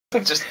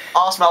Just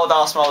arse mould,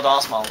 arse mould,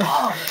 arse mould.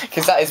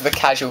 Because that is the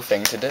casual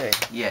thing to do.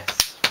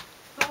 Yes.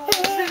 Oh,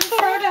 Mr.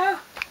 Frodo.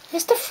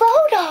 Mr.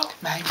 Frodo!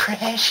 My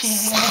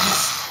precious.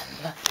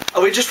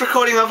 Are we just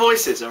recording our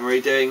voices and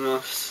redoing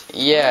this?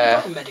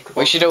 Yeah.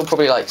 We should all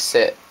probably like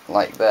sit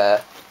like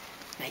there.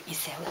 Make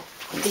yourself.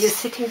 Are you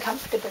sitting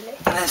comfortably?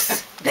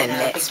 Yes. Then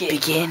let's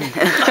begin.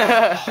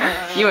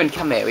 Ewan,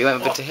 come here. We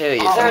won't be able to hear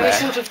you. Is there any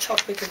Somewhere. sort of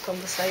topic of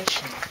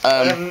conversation?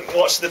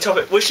 What's the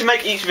topic? We should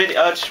make each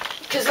video.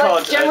 Because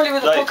like, generally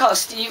with a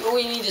podcast, all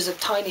you need is a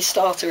tiny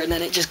starter, and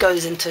then it just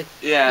goes into.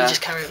 Yeah. You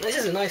just carry on. This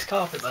is a nice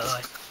carpet, by the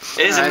way.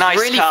 It is a nice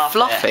really carpet.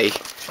 fluffy.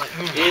 It's like,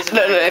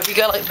 Look, if you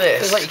go like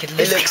this, feels like you could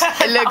live.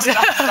 it looks.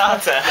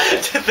 Starter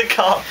to the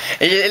carpet.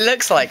 It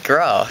looks like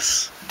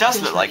grass. It does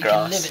look like you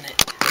can grass. live in it.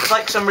 It's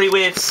like some really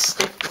weird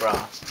stiff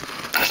grass.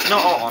 It's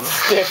not on.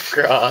 Stiff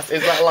grass.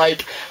 Is that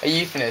like a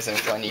euphemism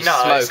for when you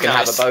smoke and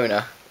have a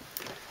boner?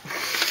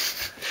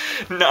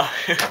 No.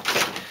 I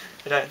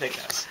don't think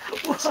that's.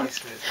 So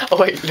smooth. Oh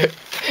wait, look.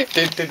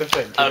 Do the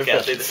thing. Okay,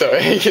 I'll do the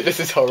Sorry, this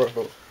is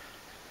horrible.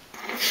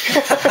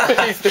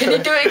 Can you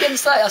do it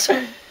against that? That's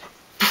what...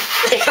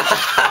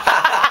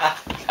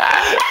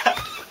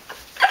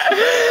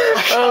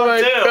 Oh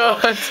my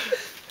god.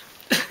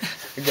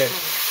 Okay.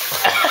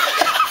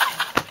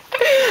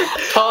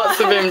 Parts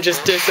of him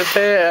just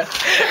disappear.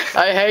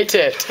 I hate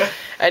it.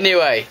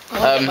 Anyway,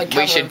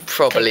 we should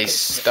probably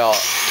start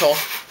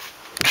off.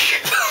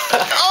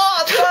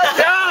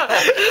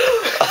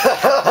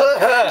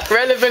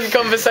 Relevant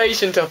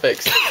conversation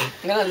topics.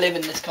 I'm gonna live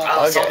in this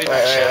car.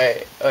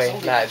 Okay,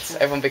 wait, lads.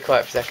 Everyone be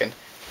quiet for a second.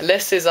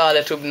 This is our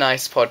little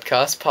nice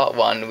podcast, part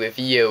 1, with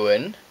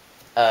Ewan,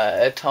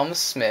 Tom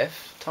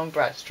Smith, Tom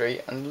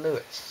Bradstreet, and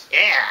Lewis.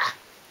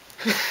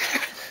 Yeah.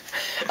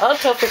 Our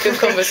topic of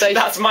conversation.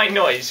 That's my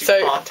noise. You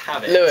can't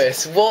have it.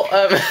 Lewis, what?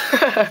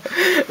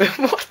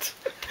 What?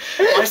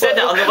 I said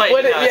that on the way.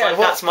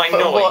 That's my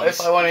noise. What if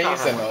I want to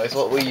use the noise?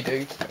 What will you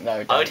do?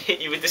 No, don't. I would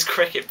hit you with this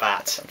cricket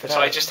bat, so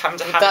I just happen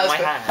to have it in my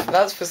hand.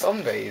 That's for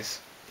zombies.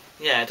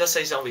 Yeah, it does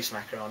say zombie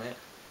smacker on it.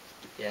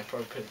 Yeah,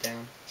 probably put it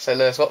down. So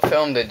Lewis, what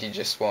film did you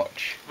just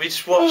watch? We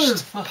just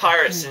watched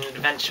Pirates and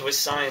Adventure with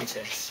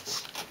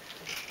Scientists.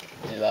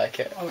 Did you like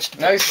it?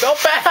 No, stop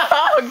it!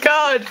 Oh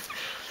God!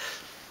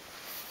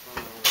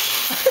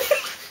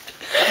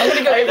 I'm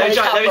gonna go. Let me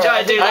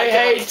try to do. I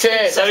hate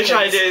it. So we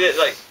try to do it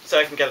like so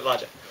I can get it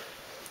larger.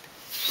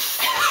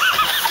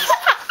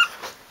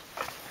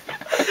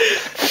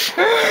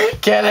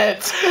 Kill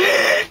it!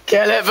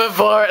 Kill it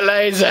before it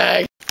lays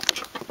eggs!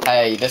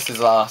 Hey, this is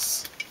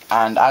us.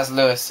 And as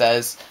Lewis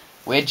says,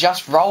 we're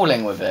just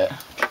rolling with it.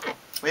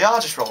 We are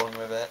just rolling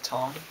with it,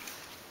 Tom.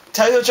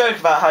 Tell your joke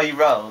about how you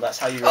roll. That's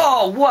how you roll.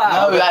 Oh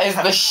wow! No, that is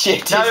the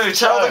shittest No,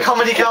 tell the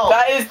comedy gold.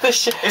 That is the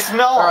shit. It's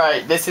not.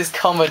 Alright, this is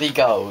comedy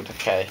gold,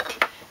 okay.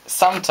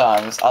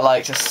 Sometimes I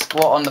like to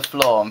squat on the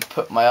floor and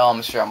put my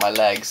arms around my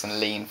legs and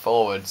lean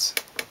forwards.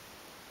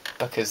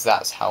 Because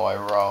that's how I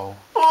roll.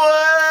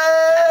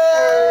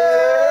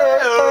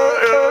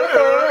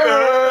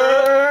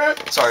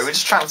 Sorry, we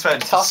just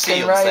transferred to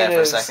seals there for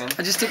a second.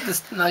 I just took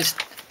this nice,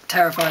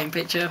 terrifying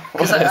picture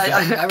because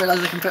I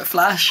realised I can put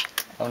flash.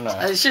 Oh no.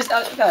 It's just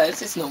no,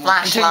 it's normal.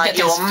 Flash Until you like get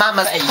your this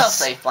mama's face.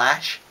 pussy,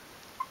 Flash.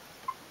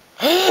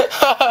 Oh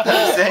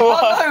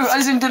no! I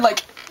zoomed in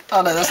like.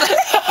 Oh no, that's.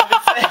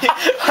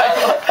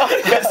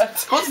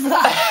 What's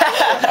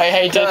that? I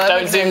hate it.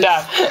 Don't zoom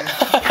down.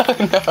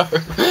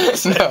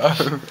 No.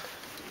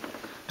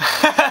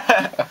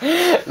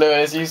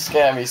 Lewis, you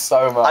scare me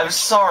so much. I'm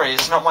sorry,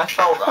 it's not my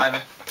fault that I'm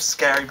a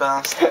scary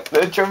bastard.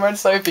 The drummer and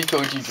Sophie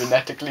called you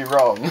genetically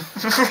wrong.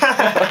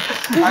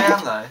 I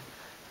am though.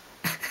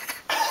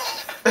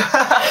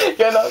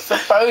 You're not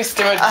supposed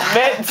to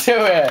admit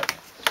to it.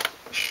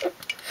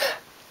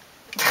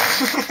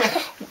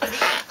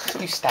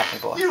 You stab me,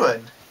 boy.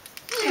 Ewan.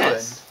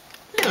 Yes.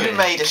 You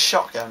made a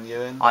shotgun,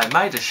 Ewan. I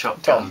made a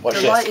shotgun. Tom, watch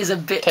The this. light is a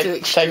bit too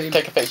extreme.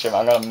 Take a picture of me.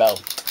 I'm gonna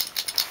melt.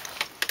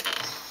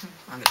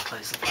 I'm gonna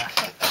close the flash.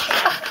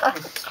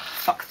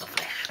 Fuck the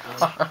flash.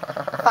 Fuck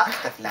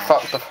the flash.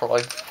 Fuck the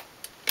fly.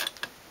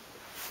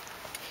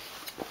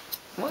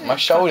 What My the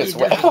shoulder's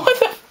fuck are you wet. doing? What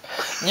the?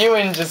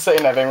 Ewan just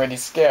sitting there being really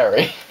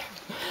scary.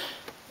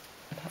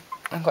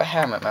 I've got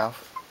hair in my mouth.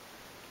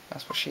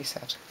 That's what she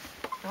said.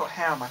 I've got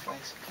hair on my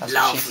face. That's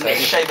what she said.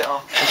 Shave it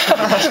off.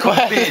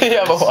 Where's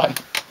the other one?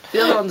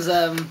 The other one's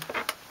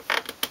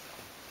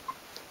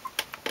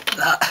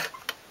that.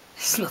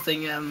 It's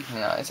nothing No,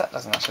 that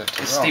doesn't actually look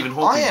too The wrong. Stephen I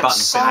Hawking am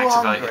button's so been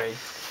activated. hungry.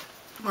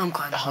 I'm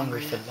kind of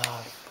Hungry hungry. for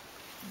love.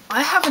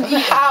 I haven't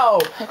eaten. Ow!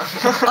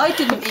 I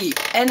didn't eat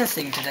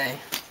anything today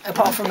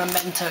apart from a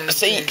Mentos.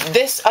 See,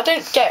 this, I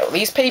don't get,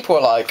 these people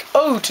are like,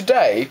 oh,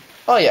 today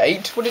I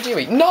ate, what did you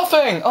eat?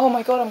 Nothing! Oh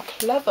my god, I'm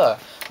clever.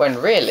 When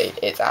really,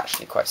 it's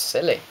actually quite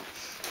silly.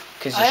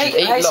 Because you should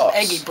eat I ate some lots.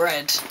 eggy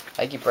bread.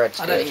 Eggy bread's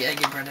I good. don't eat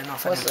eggy bread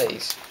enough. What's anymore.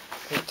 these?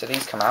 Do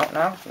these come out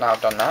now? Now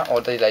I've done that? Or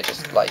do they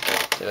just, like,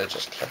 do they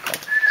just click on?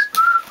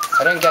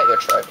 I don't get your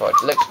tripod.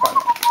 It looks quite...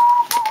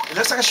 It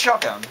looks like a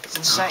shotgun. It's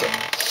insane.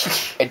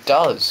 It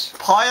does.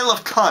 Pile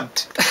of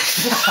cunt.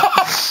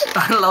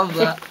 I love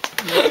that.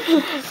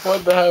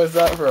 What the hell is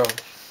that from?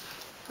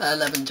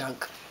 Lemon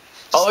junk.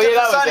 Oh yeah,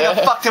 that Something was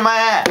got it. fucked in my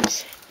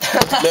ass.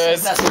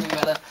 That's even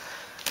better.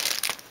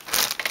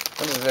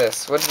 What is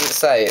this? What does it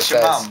say? It It's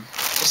your says. mum.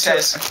 It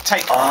says,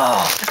 take. To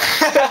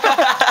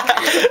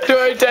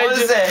avoid What is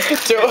danger. it?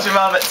 It's your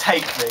mum at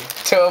take me.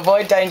 To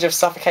avoid danger of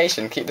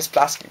suffocation, keep this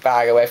plastic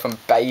bag away from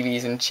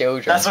babies and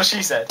children. That's what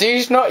she said.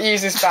 Do not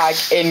use this bag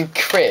in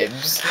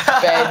cribs,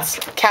 beds,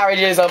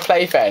 carriages, or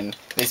playpen.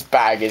 This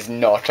bag is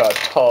not a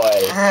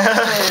toy.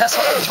 That's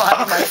what I'm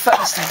buying my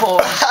first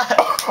boy.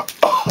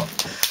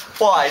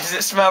 Why? Does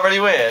it smell really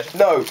weird?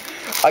 No,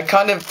 I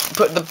kind of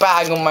put the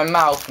bag on my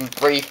mouth and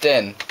breathed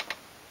in.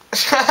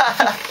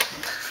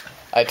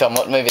 Hey Tom,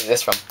 what movie is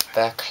this from?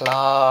 The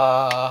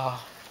Claw.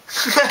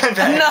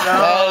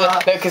 No,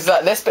 because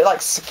this bit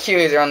like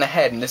secures around the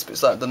head, and this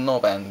bit's like the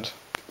knob end.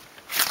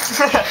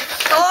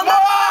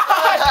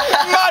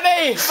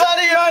 Money!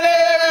 Money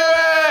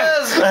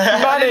everywhere!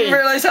 I didn't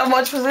realise how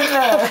much was in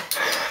there.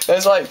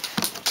 There's like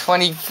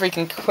 20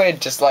 freaking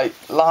quid just like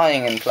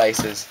lying in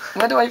places.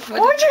 Why do you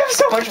have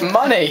so much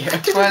money?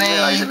 20,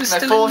 realise it was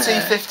still 40, in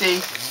there. 50,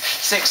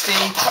 60,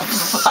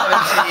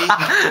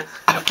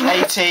 70,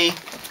 80,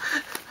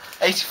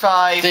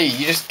 85. Dude,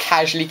 you just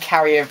casually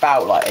carry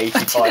about like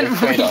 85 I didn't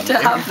quid need on to you.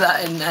 have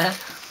that in there.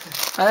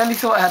 I only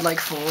thought I had like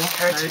 4.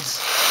 Curtains.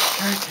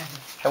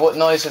 Hey, what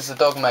noise does the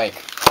dog make?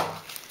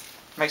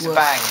 Makes a Woof.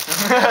 bang.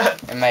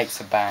 It makes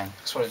a bang.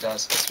 That's what it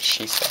does. That's what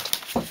she said.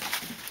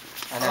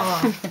 I know.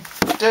 Oh,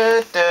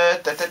 Du, du,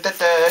 du, du, du,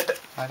 du.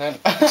 I don't.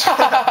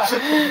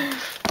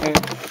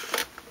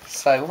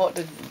 So, what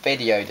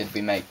video did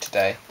we make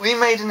today We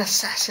made an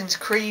Assassin's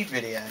Creed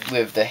video.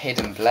 with the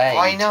hidden blade?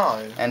 I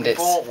know. And we it's-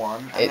 bought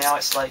one, and it's- now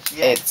it's like,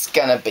 yeah. It's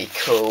gonna be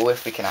cool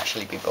if we can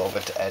actually be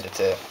bothered to edit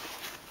it.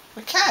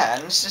 We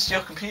can. It's just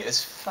your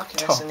computer's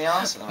fucking us in the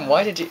arse at the moment.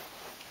 Why did you?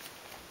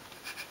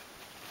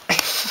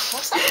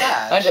 What's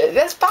that bad?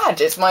 That's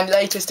bad. It's my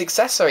latest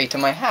accessory to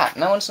my hat.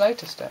 No one's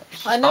noticed it.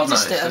 I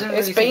noticed it. I didn't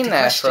It's really been think to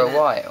there for a question it.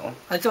 while.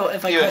 I thought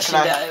if I Ewan,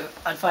 questioned can it,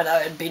 I'd find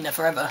out it had been there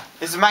forever.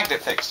 Is the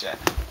magnet fixed yet?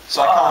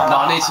 So I can't. No,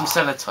 I need some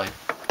sellotape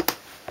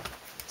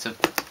to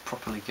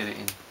properly get it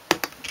in.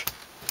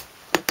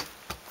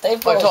 Dave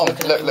Oh, Ball's Tom,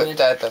 looking at look, me look, weird.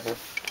 Daredevil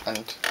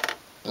and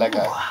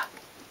Lego.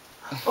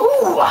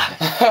 Ooh!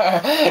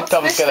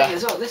 Tom's This thing gonna.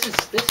 as well. This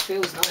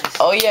feels nice.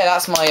 Oh yeah,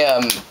 that's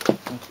my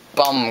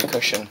bum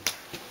cushion.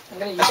 I'm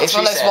gonna use It's she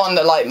one of those said. one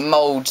that like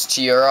molds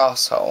to your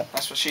asshole.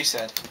 That's what she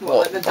said.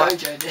 what like the What?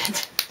 dojo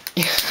did.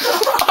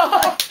 Oh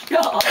my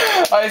god!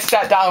 I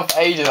sat down for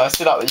ages. I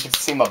stood up, and you could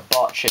see my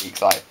butt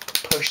cheeks like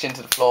pushed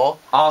into the floor.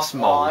 Arse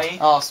mould. Why?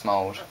 Arse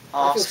mold.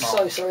 I feel Arsehole.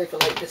 so sorry for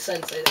like the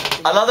sensei.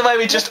 I love the way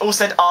we just all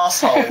said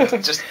arsehole.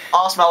 Just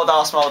arsehole,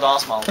 arsehole,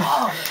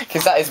 arsehole.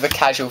 Because that is the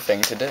casual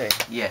thing to do.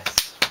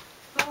 Yes.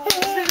 Oh,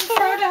 it's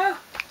Frodo.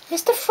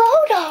 Mr.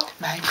 Frodo!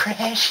 My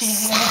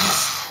precious.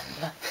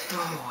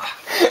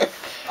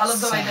 I love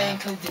the way they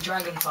include the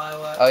dragon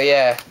firework. Oh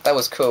yeah, that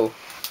was cool.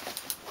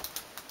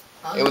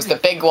 It was the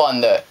big one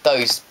that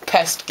those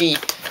pesky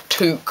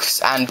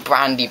Tooks and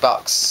Brandy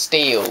Bucks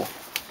steal.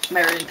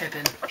 Merry and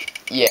Pippin.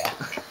 Yeah.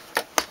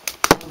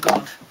 Oh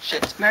god.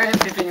 Shit. Merry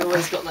and Pippin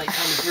always got like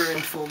kind of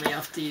ruined for me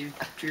after you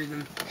drew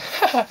them.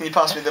 Can you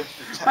pass me the...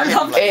 I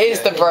love It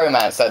is the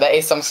bromance though. There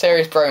is some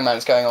serious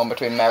bromance going on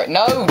between Mary.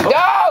 No!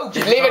 No!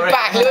 Leave it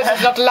back! Lewis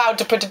is not allowed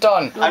to put it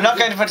on. I'm not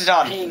going to put it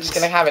on. Pings. Just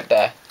gonna have it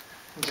there.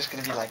 I'm just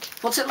going to be like...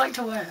 What's it like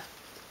to wear?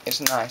 It's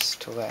nice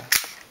to wear.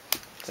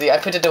 See, I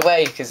put it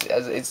away because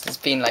it's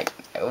been like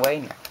away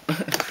now.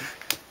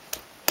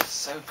 It's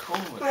so cool.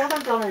 We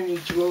haven't done any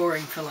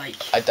drawing for like.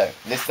 I don't.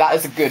 That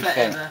is a good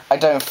thing. Forever. I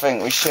don't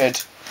think we should.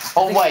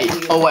 Oh think wait. we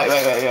need Oh wait.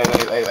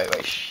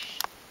 to- Shh.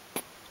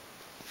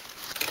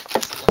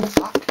 What the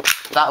fuck?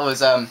 That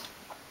was a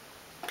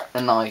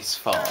nice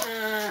fart.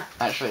 Uh,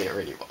 Actually, it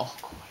really. Oh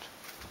god.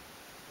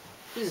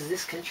 what is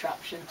this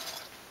contraption?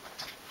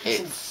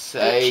 It's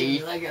Some a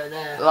bitchy Lego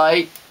there.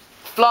 like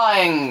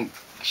flying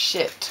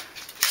shit.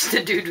 It's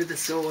the dude with the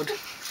sword.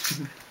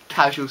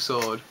 Casual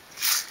sword.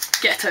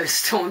 Ghetto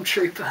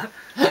stormtrooper.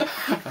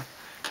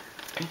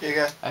 Here you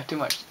go. I have too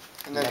much.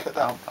 And then put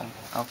that.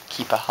 I'll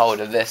keep a hold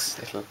of this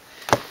little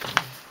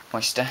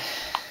moisture.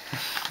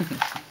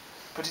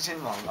 Put it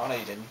in wrong. Oh no,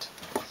 you didn't.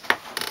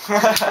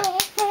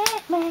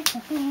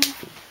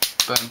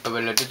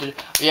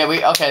 Yeah,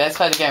 okay. Let's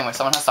play the game where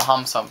someone has to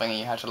hum something and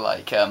you have to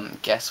like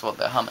guess what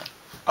they're humming.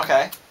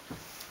 Okay.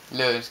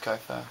 Lewis, go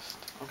first.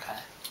 Okay.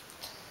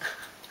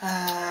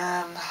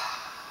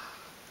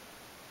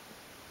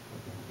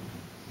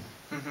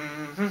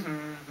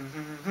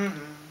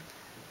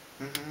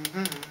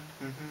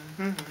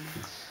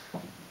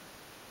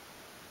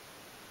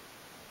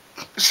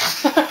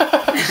 That's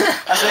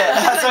it.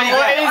 That's all you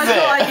What get. is I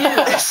thought I knew.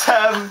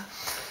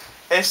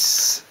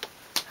 It's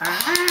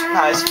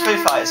no, it's Foo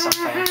Fighters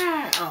something.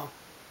 Oh,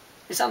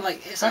 it sounded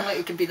like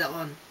it could be that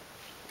one.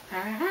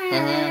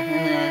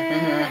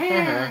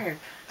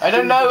 I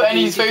don't know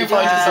any Foo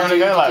Fighters song to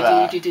go like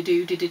that. It's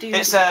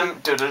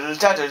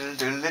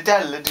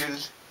doodle-da-doodle-doodle-da-doodle-doodle.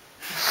 It's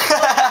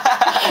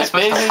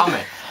supposed to hum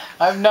it.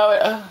 I've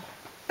no.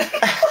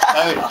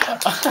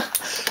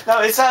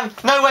 No, it's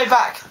No Way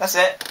Back. That's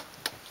it.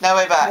 No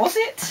Way Back. Was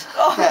it?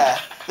 Oh. Yeah,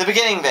 the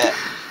beginning bit.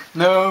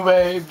 No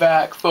way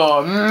back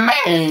for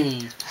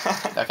me.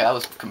 Okay, that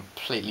was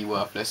completely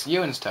worthless.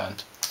 Ewan's turn.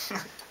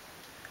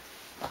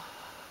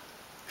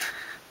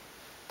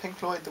 Pink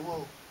Floyd, The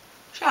Wall.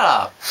 Shut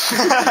up.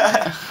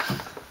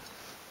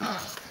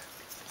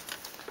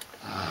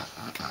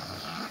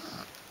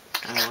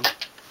 Hang on.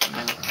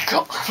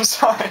 God, I'm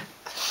sorry.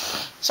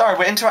 Sorry,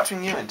 we're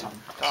interrupting you and Tom.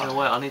 God. No,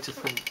 wait, I need to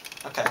think.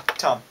 Okay,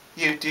 Tom,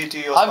 you do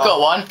yours. I've got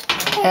one.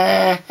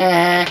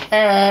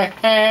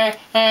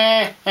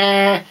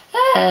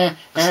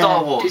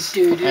 Star Wars. Is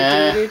it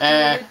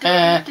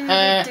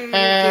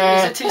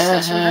Two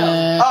Steps from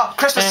Hell? Oh,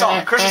 Christmas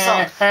song. Christmas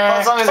song.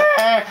 What song is it?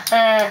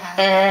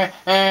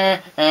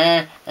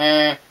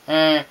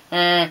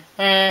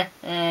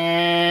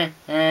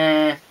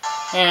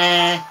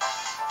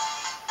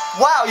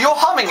 Wow, your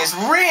humming is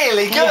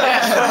really good.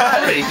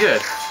 Yeah, pretty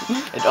good.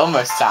 It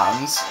almost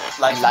sounds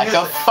like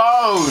a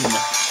phone.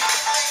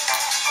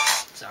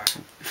 Sorry.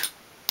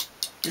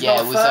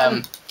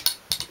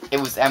 It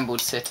was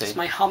Emerald City. It's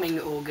my humming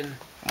organ.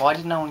 Why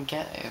did no one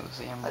get it? It was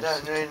the Emerald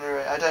City.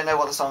 I don't know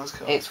what the song's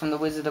called. It's from The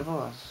Wizard of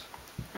Oz.